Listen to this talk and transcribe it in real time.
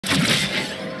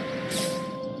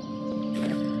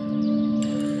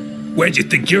Where'd you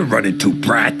think you're running to,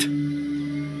 brat?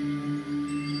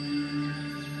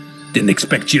 Didn't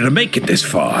expect you to make it this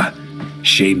far.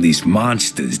 Shame these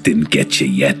monsters didn't get you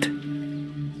yet.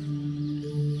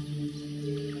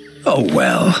 Oh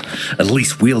well, at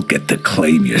least we'll get to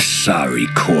claim your sorry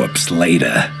corpse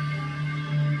later.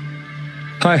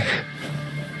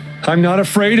 I'm not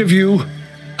afraid of you.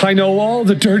 I know all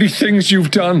the dirty things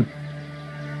you've done.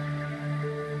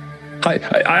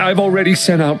 I've already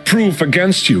sent out proof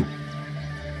against you.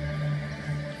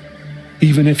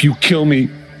 Even if you kill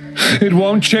me, it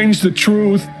won't change the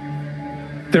truth.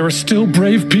 There are still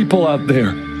brave people out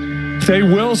there. They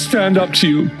will stand up to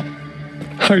you.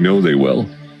 I know they will.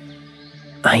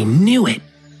 I knew it.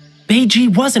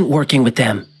 Beiji wasn't working with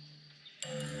them.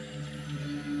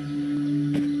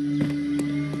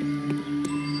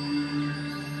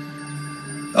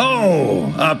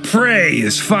 Oh, our prey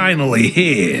is finally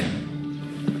here.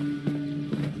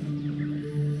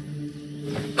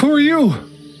 Who are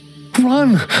you?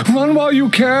 Run! Run while you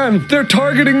can! They're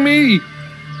targeting me!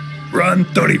 Run,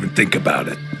 don't even think about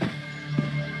it.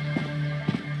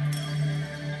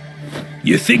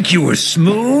 You think you were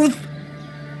smooth?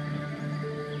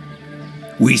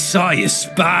 We saw you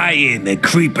spying and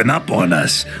creeping up on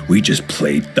us. We just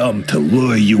played dumb to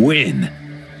lure you in.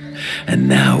 And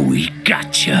now we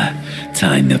gotcha.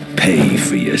 Time to pay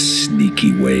for your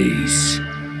sneaky ways.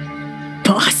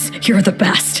 Boss, you're the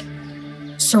best.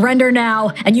 Surrender now,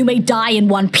 and you may die in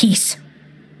one piece.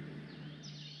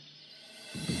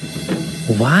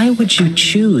 Why would you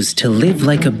choose to live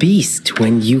like a beast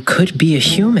when you could be a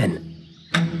human?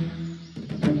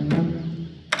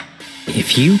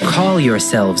 If you call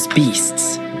yourselves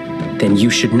beasts, then you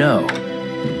should know.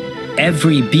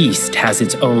 Every beast has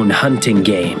its own hunting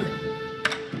game.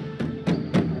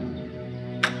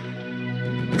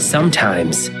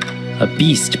 Sometimes, a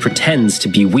beast pretends to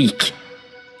be weak,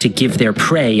 to give their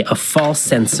prey a false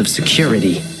sense of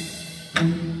security.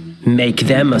 Make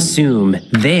them assume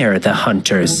they're the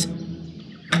hunters.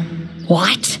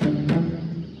 What?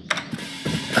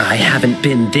 I haven't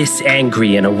been this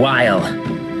angry in a while.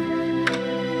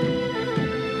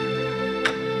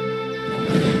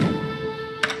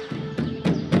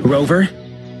 Rover,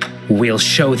 we'll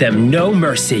show them no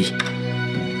mercy.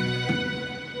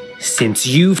 Since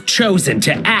you've chosen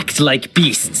to act like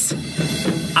beasts,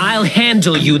 I'll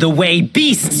handle you the way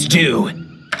beasts do.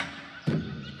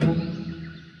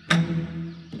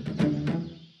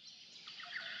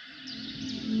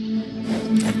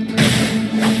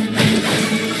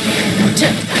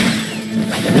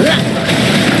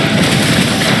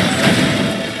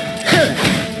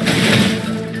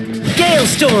 Gale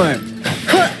Storm!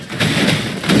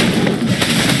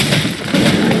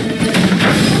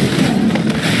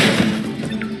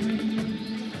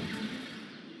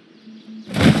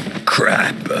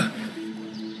 Crap.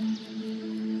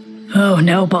 Oh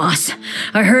no, boss.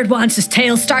 I heard once his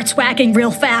tail starts wagging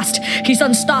real fast. He's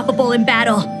unstoppable in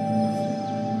battle.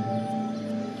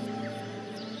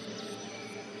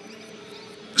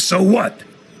 So what?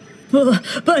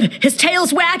 But his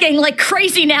tail's wagging like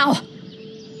crazy now.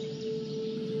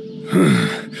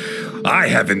 I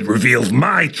haven't revealed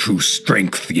my true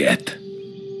strength yet.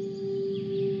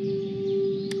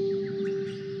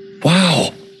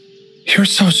 Wow, you're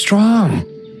so strong.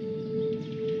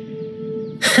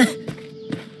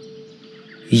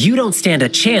 You don't stand a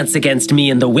chance against me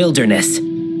in the wilderness.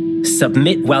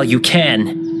 Submit while you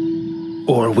can.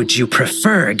 Or would you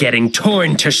prefer getting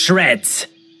torn to shreds?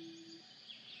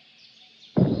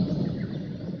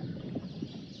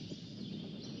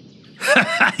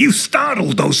 You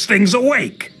startled those things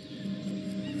awake.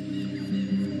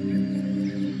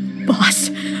 Boss,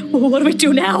 what do we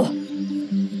do now?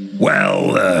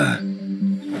 Well,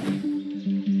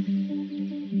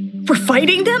 We're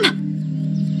fighting them?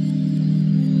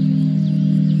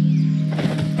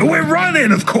 we're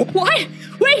running, of course. What?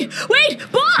 Wait,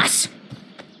 boss!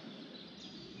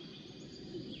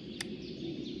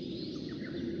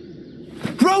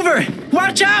 Rover,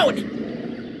 watch out!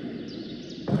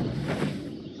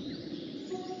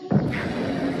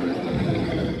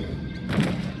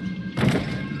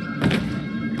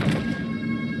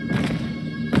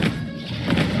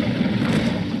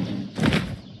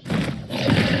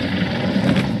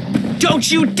 Don't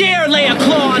you dare lay a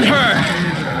claw on her!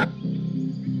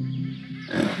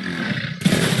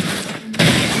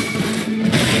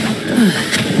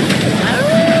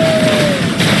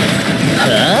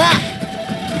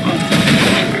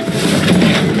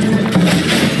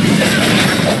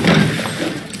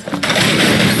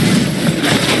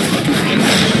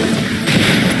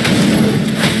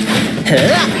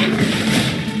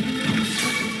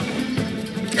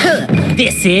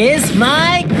 This is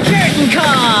my curtain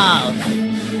call!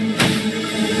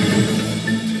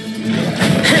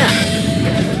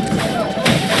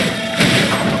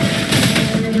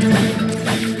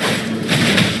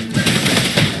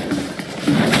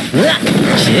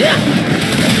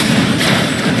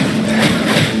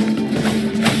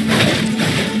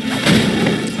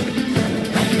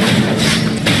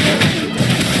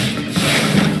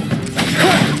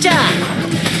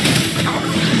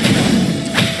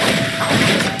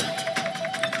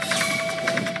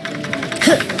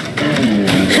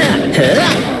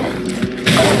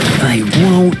 I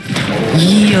won't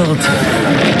yield.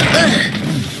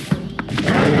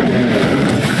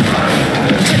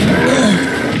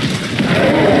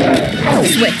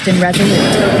 Swift and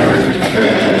resolute.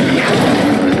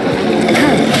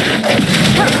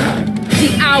 The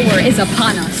hour is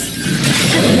upon us.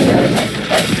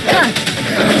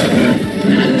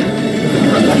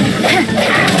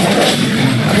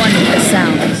 Wonderful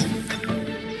sounds.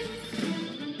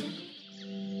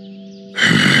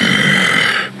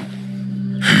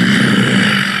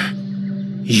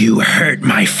 You hurt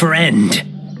my friend.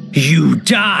 You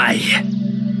die.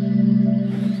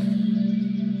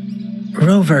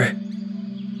 Rover,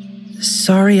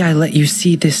 sorry I let you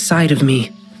see this side of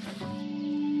me.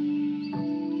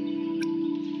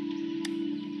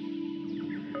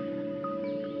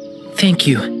 Thank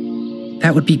you.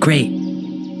 That would be great.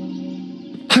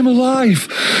 I'm alive!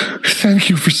 Thank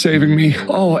you for saving me.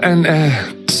 Oh,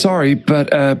 and, sorry,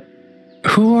 but,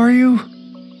 who are you?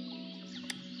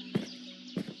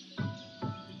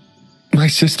 My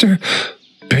sister?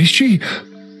 Beishi?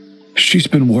 She's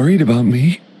been worried about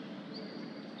me.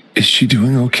 Is she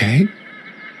doing okay?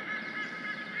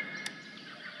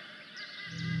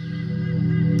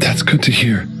 That's good to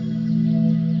hear.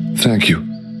 Thank you.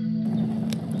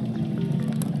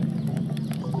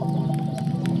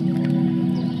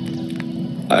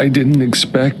 I didn't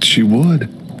expect she would.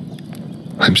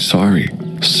 I'm sorry.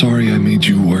 Sorry I made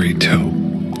you worry too.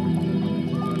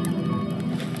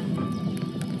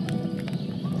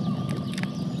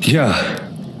 Yeah,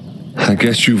 I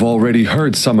guess you've already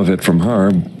heard some of it from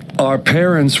her. Our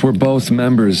parents were both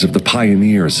members of the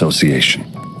Pioneer Association.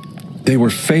 They were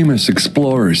famous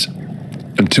explorers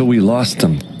until we lost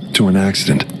them to an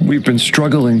accident. We've been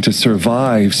struggling to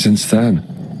survive since then.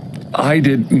 I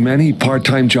did many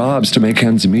part-time jobs to make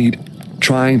ends meet,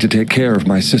 trying to take care of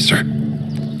my sister.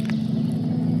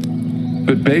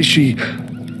 But Beishi,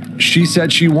 she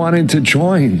said she wanted to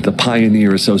join the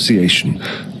Pioneer Association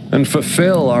and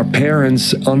fulfill our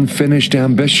parents' unfinished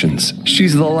ambitions.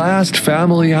 She's the last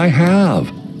family I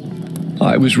have.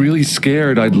 I was really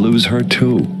scared I'd lose her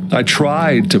too. I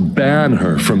tried to ban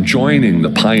her from joining the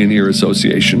Pioneer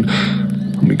Association.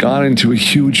 We got into a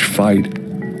huge fight.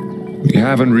 We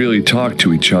haven't really talked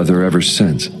to each other ever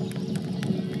since.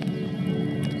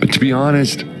 But to be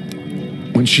honest,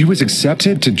 when she was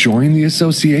accepted to join the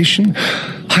association,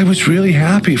 I was really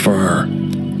happy for her.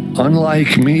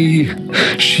 Unlike me,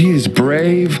 she is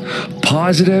brave,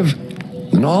 positive,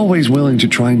 and always willing to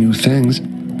try new things.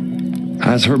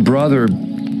 As her brother,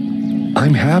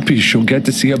 I'm happy she'll get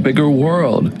to see a bigger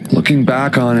world. Looking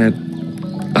back on it,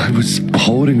 I was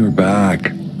holding her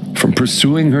back from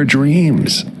pursuing her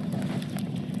dreams.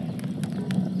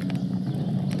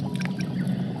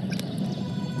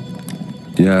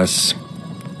 Yes,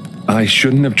 I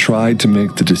shouldn't have tried to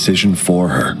make the decision for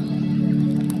her.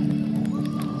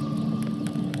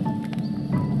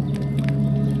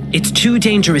 It's too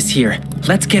dangerous here.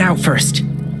 Let's get out first.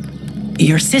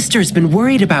 Your sister's been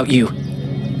worried about you.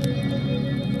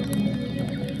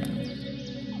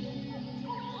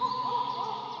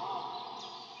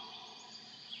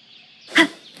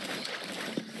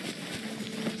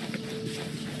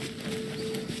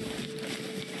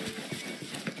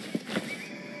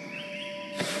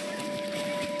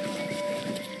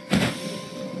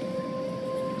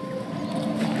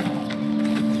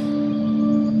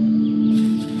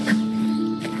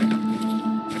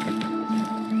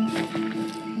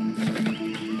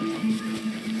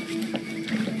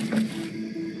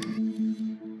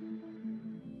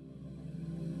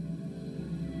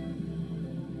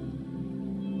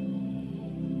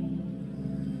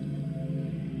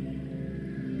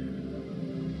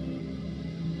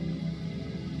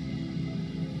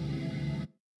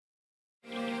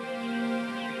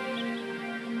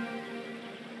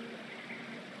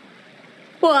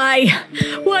 Why?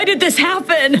 Why did this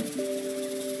happen?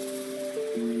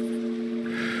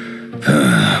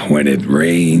 When it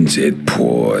rains, it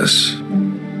pours.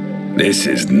 This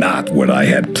is not what I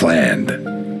had planned.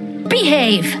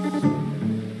 Behave!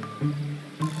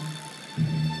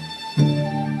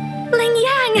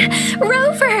 Lingyang!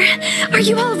 Rover! Are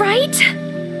you all right?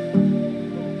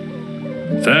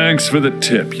 Thanks for the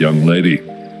tip, young lady.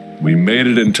 We made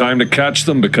it in time to catch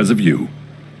them because of you.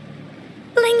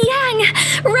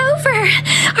 Lingyang! Rover!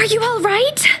 Are you all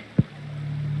right?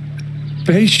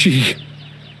 Beishi!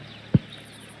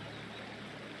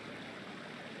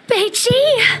 Beichi!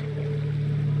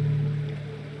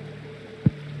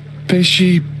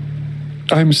 Beishi,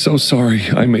 I'm so sorry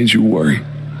I made you worry.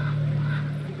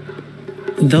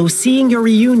 Though seeing your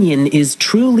reunion is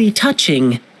truly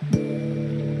touching,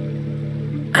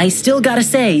 I still gotta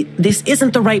say, this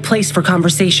isn't the right place for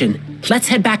conversation. Let's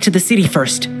head back to the city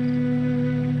first.